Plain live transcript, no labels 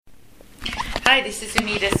Hi, this is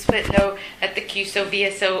Unita Switlow at the QSO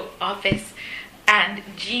VSO office, and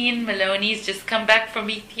Jean Maloney's just come back from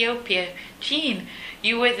Ethiopia. Jean,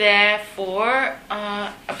 you were there for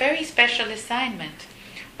a very special assignment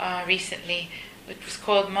recently. It was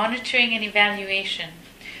called Monitoring and Evaluation.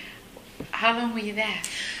 How long were you there?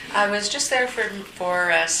 I was just there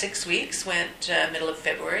for 6 weeks, went middle of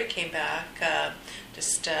February, came back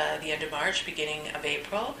just the end of March, beginning of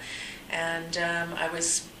April, and I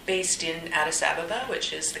was based in Addis Ababa,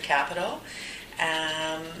 which is the capital,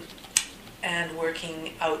 and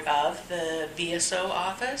working out of the VSO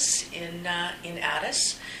office in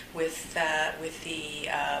Addis with the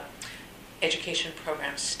education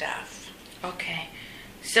program staff. Okay.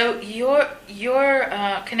 So your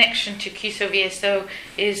connection to QSO VSO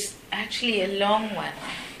is actually a long one,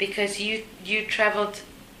 because you traveled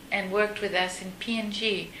and worked with us in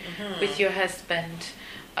PNG with your husband,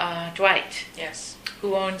 Dwight. Yes.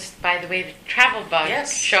 Who owns, by the way, the travel bug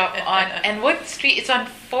shop on, and what street? It's on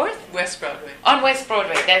 4th? West Broadway. On West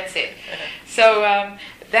Broadway, that's it. So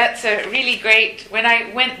that's a really great, when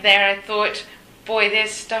I went there I thought, boy, there's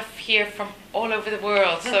stuff here from all over the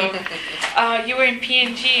world. So you were in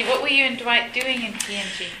PNG. What were you and Dwight doing in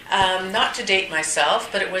PNG? Not to date myself,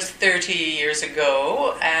 but it was 30 years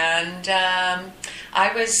ago, and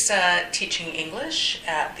I was teaching English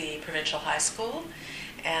at the provincial high school,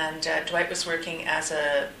 and Dwight was working as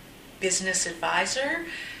a business advisor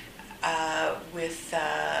with,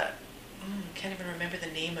 can't even remember the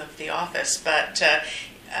name of the office, but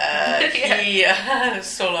he,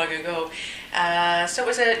 so long ago. So it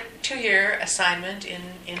was a 2-year assignment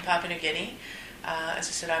in Papua New Guinea. As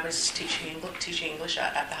I said, I was teaching English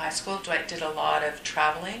at the high school. Dwight did a lot of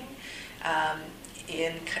traveling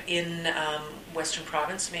in Western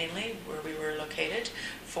Province mainly, where we were located,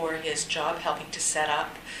 for his job, helping to set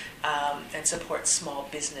up and support small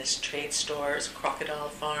business, trade stores, crocodile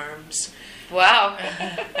farms. Wow.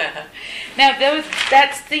 Now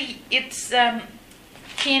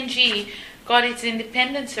PNG got its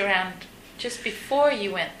independence around just before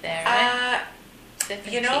you went there, right?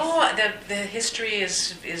 You know, the history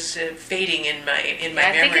is fading in my memory.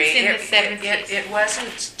 I think it's in the 70s. It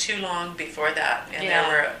wasn't too long before that, and there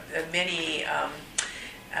were many,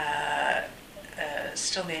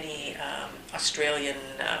 still many Australian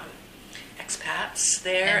expats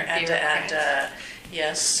there, and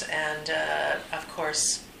yes, and of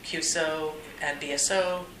course QSO and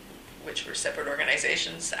BSO, which were separate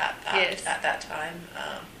organizations at that time.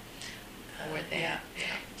 Were there.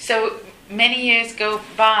 Yeah. So many years go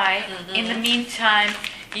by. In the meantime,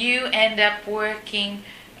 you end up working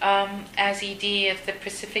as ED of the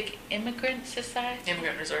Pacific Immigrant Society?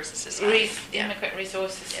 Immigrant Resources Society. Immigrant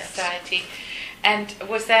Resources Society. And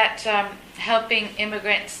was that helping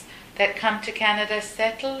immigrants that come to Canada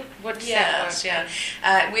settle? What does that work? Yeah.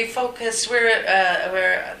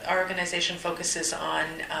 Our organization focuses on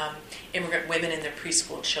immigrant women and their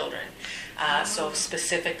preschool children. So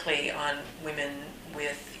specifically on women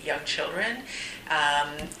with young children,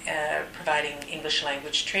 providing English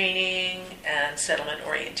language training and settlement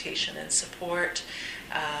orientation and support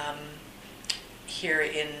here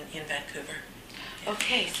in Vancouver.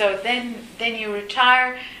 Okay, so then you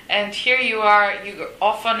retire, and here you are. You're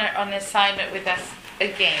off on an assignment with us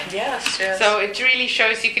again. Yes. So it really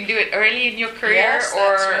shows you can do it early in your career,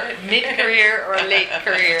 or mid-career, or late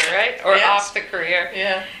career, right? Or after career.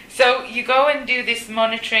 Yeah. So you go and do this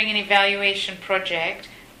monitoring and evaluation project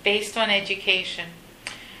based on education.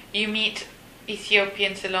 You meet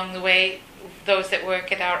Ethiopians along the way, those that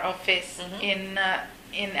work at our office in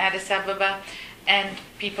Addis Ababa, and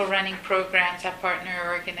people running programs, our partner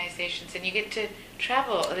organizations, and you get to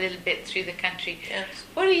travel a little bit through the country. Yes.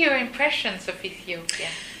 What are your impressions of Ethiopia?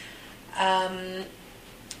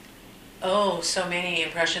 So many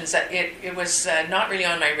impressions. It was not really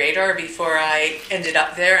on my radar before I ended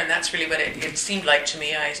up there, and that's really what it seemed like to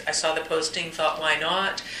me. I saw the posting, thought, why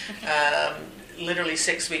not? Literally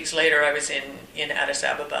 6 weeks later, I was in Addis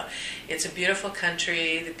Ababa. It's a beautiful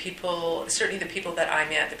country. The people, certainly the people that I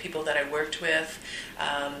met, the people that I worked with,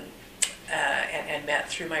 and met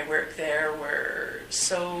through my work there, were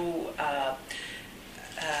so.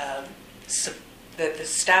 The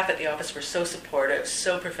staff at the office were so supportive,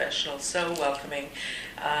 so professional, so welcoming.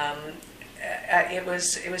 It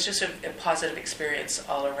was just a positive experience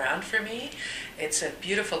all around for me. It's a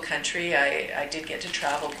beautiful country. I did get to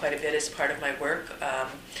travel quite a bit as part of my work,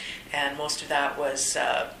 and most of that was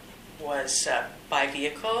by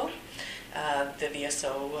vehicle. The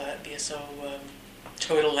VSO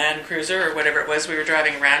Total Land Cruiser, or whatever it was we were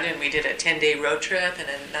driving around in. We did a 10-day road trip and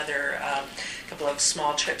another couple of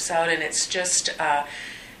small trips out, and it's just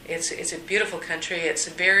it's a beautiful country. It's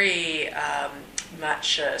very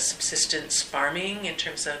much subsistence farming in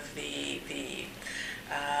terms of the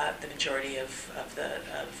majority of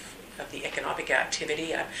the economic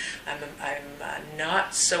activity. I'm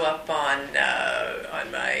not so up on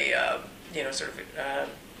my sort of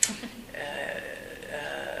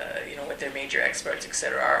what their major exports,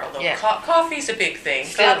 etc. are. Although coffee's a big thing.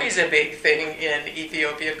 Still. Coffee's a big thing in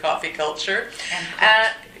Ethiopia. Coffee culture.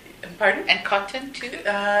 And pardon? And cotton too.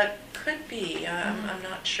 Could be. I'm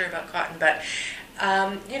not sure about cotton, but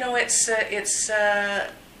it's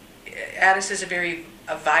Addis is a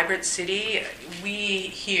vibrant city. We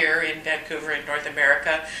here in Vancouver, in North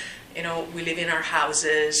America, we live in our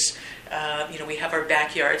houses. We have our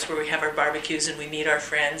backyards where we have our barbecues and we meet our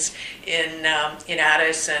friends in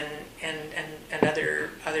Addis and other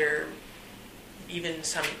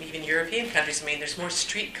even European countries. I mean, there's more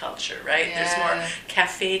street culture, right? Yeah. There's more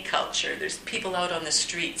cafe culture. There's people out on the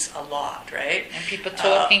streets a lot, right? And people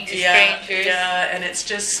talking to strangers. Yeah, and it's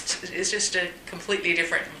just a completely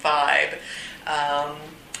different vibe.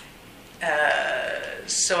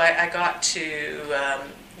 So I got to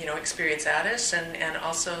experience Addis and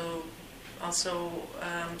also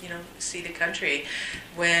see the country.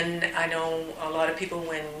 When I know a lot of people,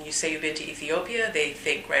 when you say you've been to Ethiopia, they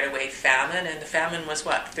think right away famine, and the famine was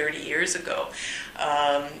 30 years ago,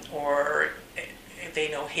 or they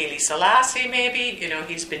know Haile Selassie maybe,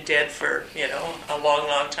 he's been dead for a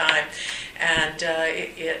long time, and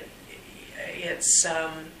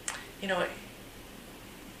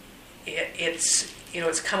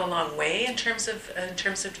it's come a long way in terms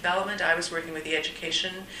of development. I was working with the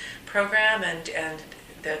education program, and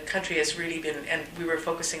the country has really been, and we were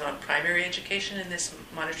focusing on primary education in this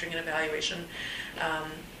monitoring and evaluation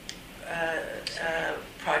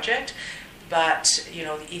project. But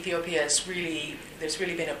Ethiopia there's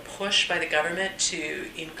really been a push by the government to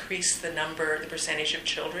increase the percentage of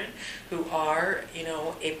children who are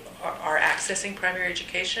accessing primary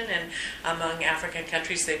education, and among African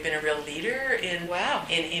countries they've been a real leader in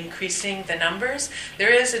increasing the numbers.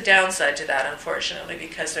 There is a downside to that, unfortunately,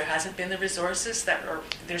 because there hasn't been the resources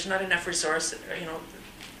there's not enough resources.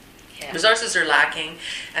 Resources are lacking,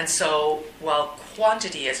 and so while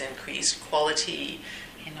quantity has increased, quality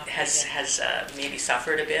has maybe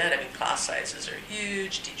suffered a bit. I mean, class sizes are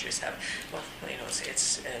huge. Teachers have,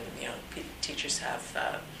 teachers have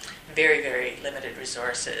very, very limited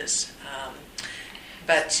resources.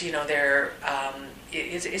 But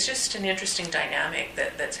it's just an interesting dynamic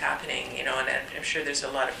that's happening. And I'm sure there's a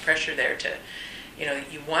lot of pressure there to,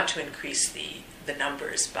 you want to increase the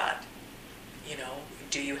numbers, but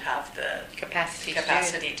do you have the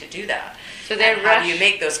capacity to do that? So how do you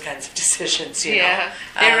make those kinds of decisions? They're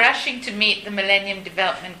rushing to meet the Millennium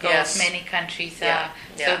Development Goals. Yes. Many countries are.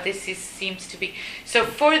 So this seems to be. So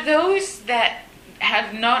for those that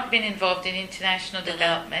have not been involved in international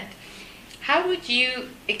development, how would you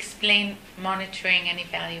explain monitoring and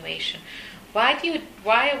evaluation? Why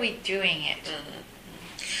are we doing it? Mm-hmm.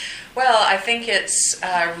 Well, I think it's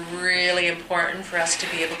really important for us to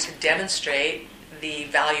be able to demonstrate the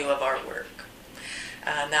value of our work.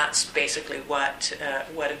 And that's basically what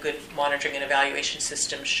a good monitoring and evaluation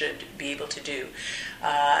system should be able to do.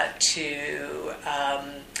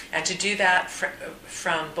 To do that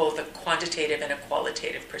from both a quantitative and a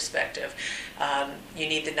qualitative perspective. You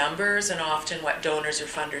need the numbers, and often what donors or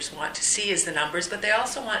funders want to see is the numbers, but they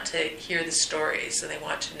also want to hear the stories, and they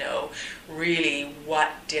want to know really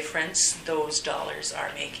what difference those dollars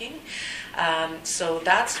are making. So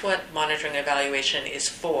that's what monitoring and evaluation is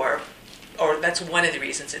for. Or that's one of the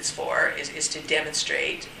reasons it's for, is to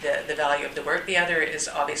demonstrate the value of the work. The other is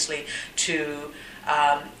obviously to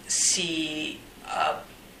see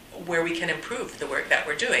where we can improve the work that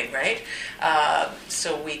we're doing, right?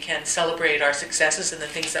 So we can celebrate our successes and the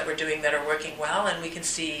things that we're doing that are working well, and we can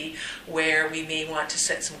see where we may want to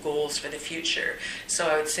set some goals for the future. So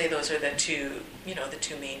I would say those are the two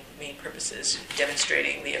main purposes: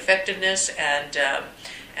 demonstrating the effectiveness and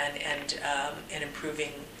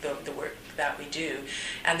improving the work that we do.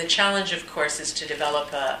 And the challenge, of course, is to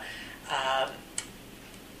develop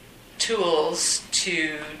tools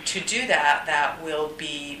to do that will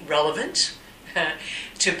be relevant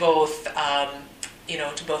to both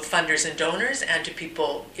funders and donors, and to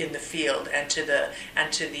people in the field, and to the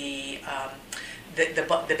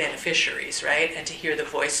beneficiaries, right? And to hear the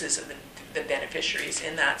voices of the beneficiaries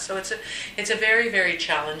in that. So it's a very, very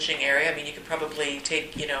challenging area. I mean, you could probably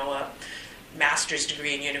take master's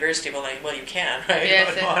degree in university. Well, you can, right?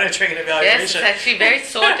 Yes, Monitoring and evaluation. Yes, it's actually very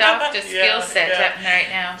sought after skill set happening right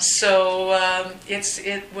now. So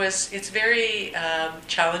it's very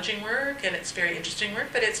challenging work, and it's very interesting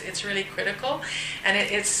work, but it's really critical, and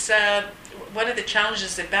it's one of the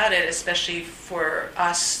challenges about it, especially for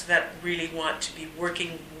us that really want to be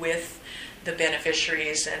working with the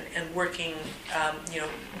beneficiaries and working,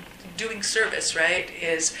 doing service, right,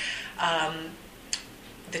 is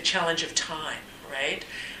the challenge of time, right?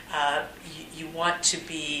 You want to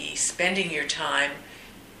be spending your time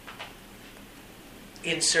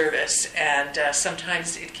in service, and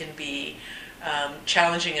sometimes it can be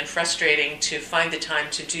challenging and frustrating to find the time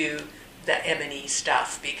to do the M&E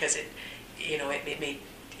stuff, because it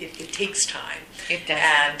takes time. It does.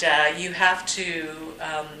 And you have to,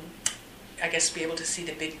 I guess, be able to see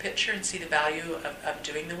the big picture and see the value of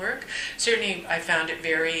doing the work. Certainly, I found it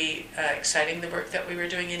very exciting, the work that we were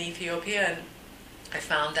doing in Ethiopia, and I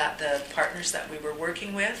found that the partners that we were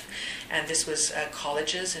working with, and this was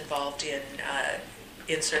colleges involved in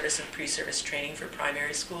in-service and pre-service training for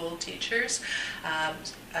primary school teachers,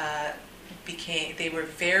 they were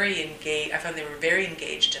very engaged. I found they were very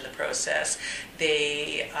engaged in the process.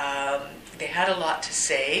 They had a lot to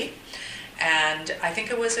say, and I think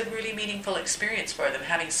it was a really meaningful experience for them.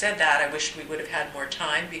 Having said that, I wish we would have had more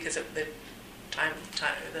time, because of the time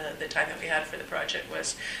that we had for the project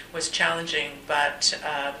was challenging. But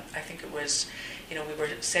I think it was, we were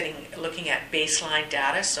looking at baseline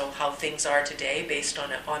data, so how things are today based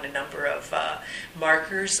on a number of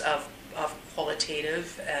markers of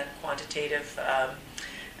qualitative and quantitative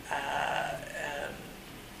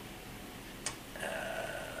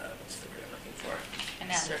what's the word I'm looking for?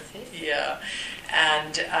 Analysis. Yeah,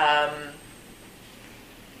 and I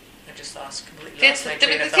just completely lost my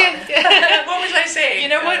train of thought. What was I saying? You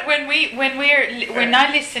know what? When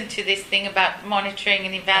I listen to this thing about monitoring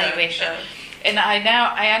and evaluation, and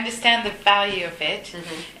I understand the value of it,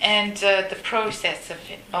 and the process of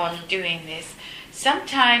doing this.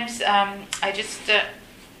 Sometimes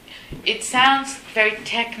it sounds very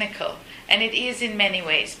technical, and it is in many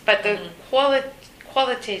ways, but the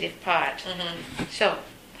qualitative part. So,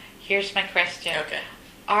 here's my question. Okay.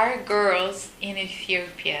 Are girls in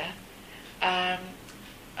Ethiopia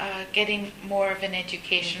getting more of an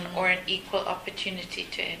education or an equal opportunity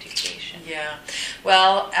to education? Yeah.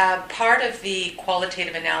 Well, part of the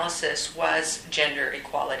qualitative analysis was gender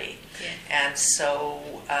equality. Yes. And so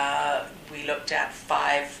we looked at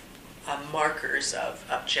 5 markers of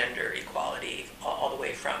gender equality, all the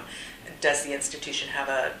way from, does the institution have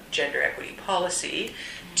a gender equity policy,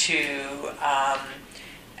 to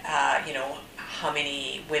how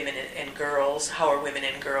many women and girls, how are women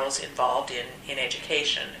and girls involved in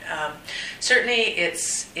education. Certainly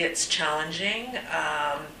it's challenging,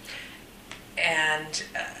 but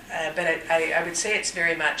I would say it's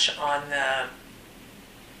very much on the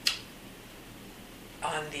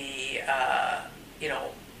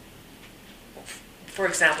for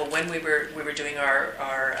example, when we were doing our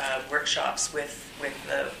workshops with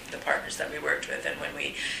the partners that we worked with, and when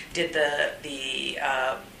we did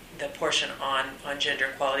the portion on gender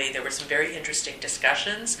equality, there were some very interesting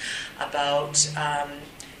discussions about, I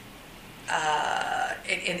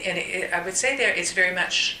would say they're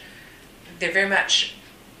very much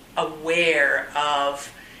aware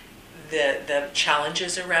of the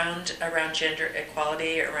challenges around gender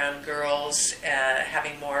equality, around girls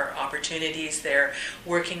having more opportunities. They're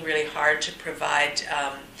working really hard to provide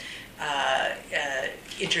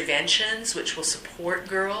interventions which will support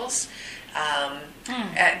girls.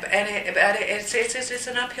 It's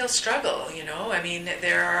an uphill struggle, I mean,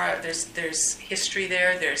 there's history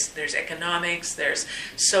there, there's economics, there's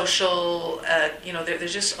social,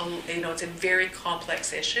 there's just it's a very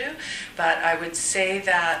complex issue. But I would say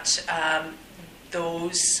that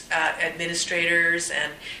those administrators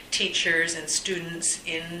and teachers and students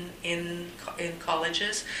in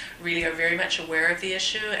colleges really are very much aware of the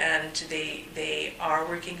issue, and they are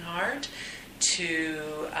working hard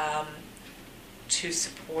to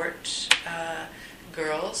support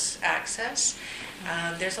girls' access.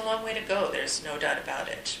 There's a long way to go, there's no doubt about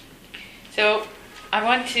it. So I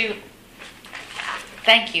want to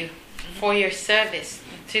thank you for your service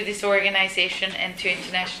to this organization and to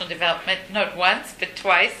international development, not once but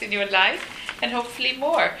twice in your life, and hopefully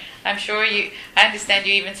more. I understand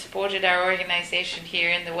you even supported our organization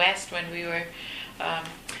here in the West when we were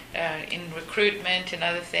in recruitment and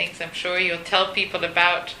other things. I'm sure you'll tell people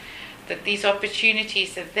about that these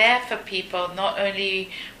opportunities are there for people, not only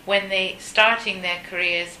when they're starting their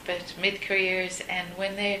careers, but mid-careers and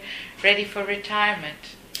when they're ready for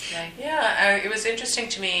retirement. like? Yeah, it was interesting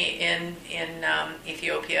to me in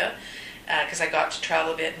Ethiopia because I got to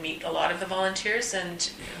travel a bit and meet a lot of the volunteers and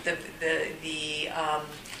the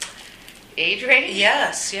Age range?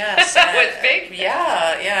 yes. That was big?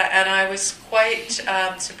 Yeah, and I was quite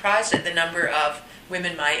surprised at the number of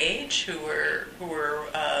women my age who were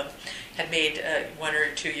had made 1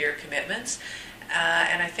 or 2 year commitments,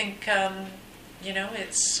 and I think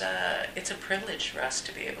it's a privilege for us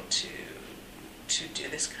to be able to do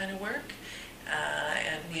this kind of work,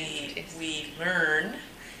 and we learn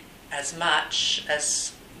as much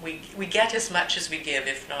as we get as much as we give,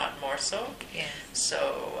 if not more so. Yes.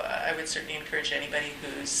 So I would certainly encourage anybody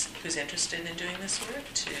who's interested in doing this work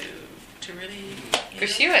to really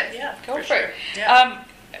pursue it. Yeah, go for it. Yeah.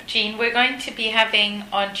 Jean, we're going to be having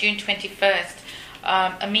on June 21st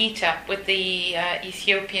a meetup with the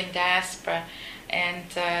Ethiopian diaspora,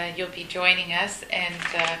 and you'll be joining us and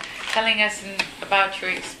telling us about your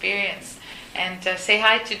experience. And say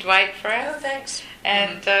hi to Dwight for us. Oh, thanks.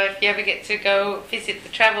 And if you ever get to go visit the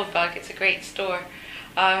Travel Bug, it's a great store.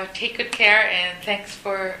 Take good care, and thanks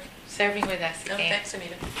for serving with us again. Oh, thanks,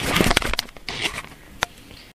 Anita.